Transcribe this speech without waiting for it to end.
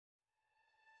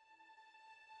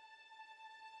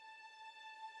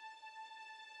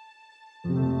I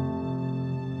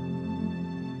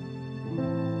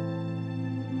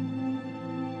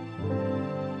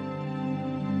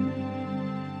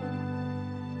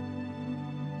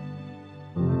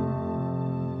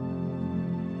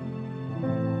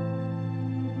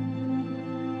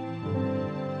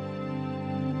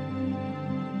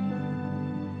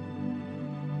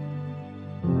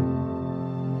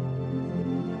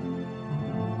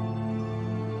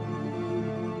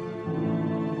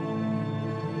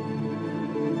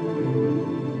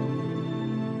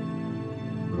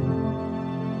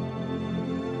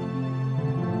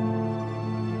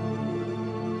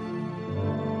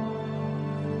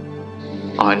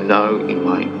know in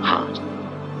my heart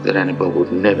that Annabel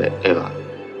would never ever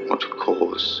want to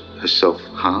cause herself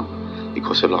harm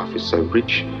because her life is so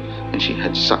rich and she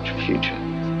had such a future.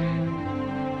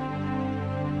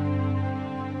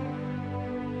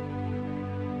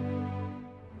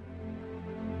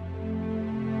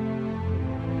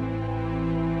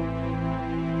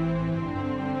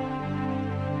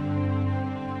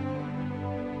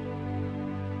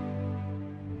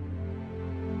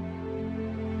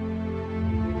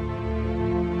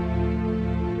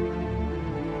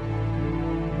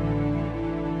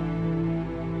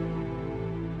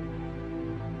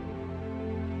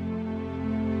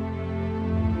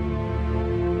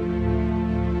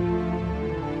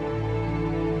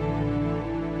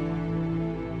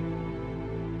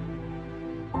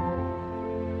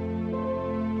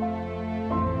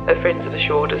 Her friends have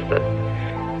assured us that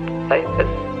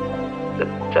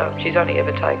she's only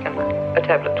ever taken a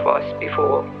tablet twice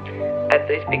before at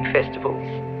these big festivals,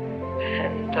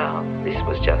 and this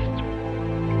was just,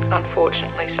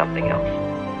 unfortunately, something else.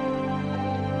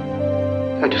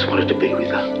 I just wanted to be with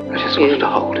her. I just wanted to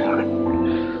hold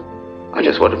her. I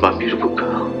just wanted my beautiful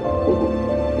girl,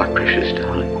 my precious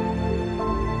darling.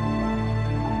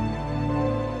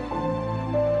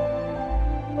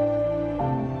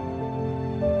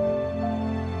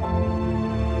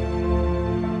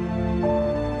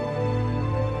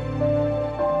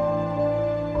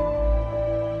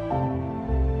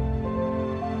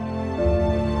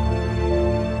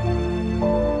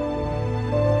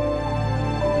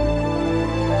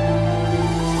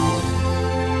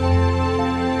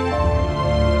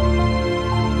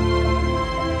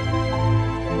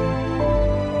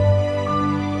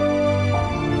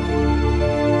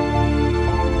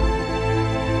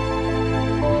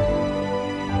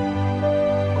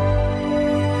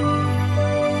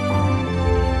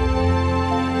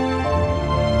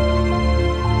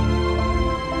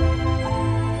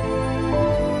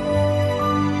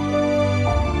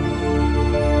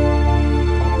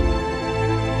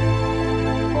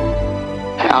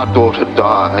 Our daughter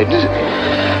died,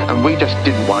 and we just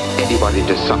didn't want anybody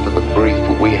to suffer the grief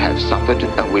we have suffered,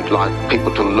 and we'd like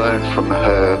people to learn from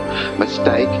her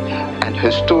mistake and her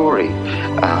story.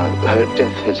 Her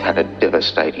death has had a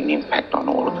devastating impact on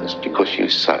all of us because she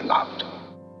was so loved.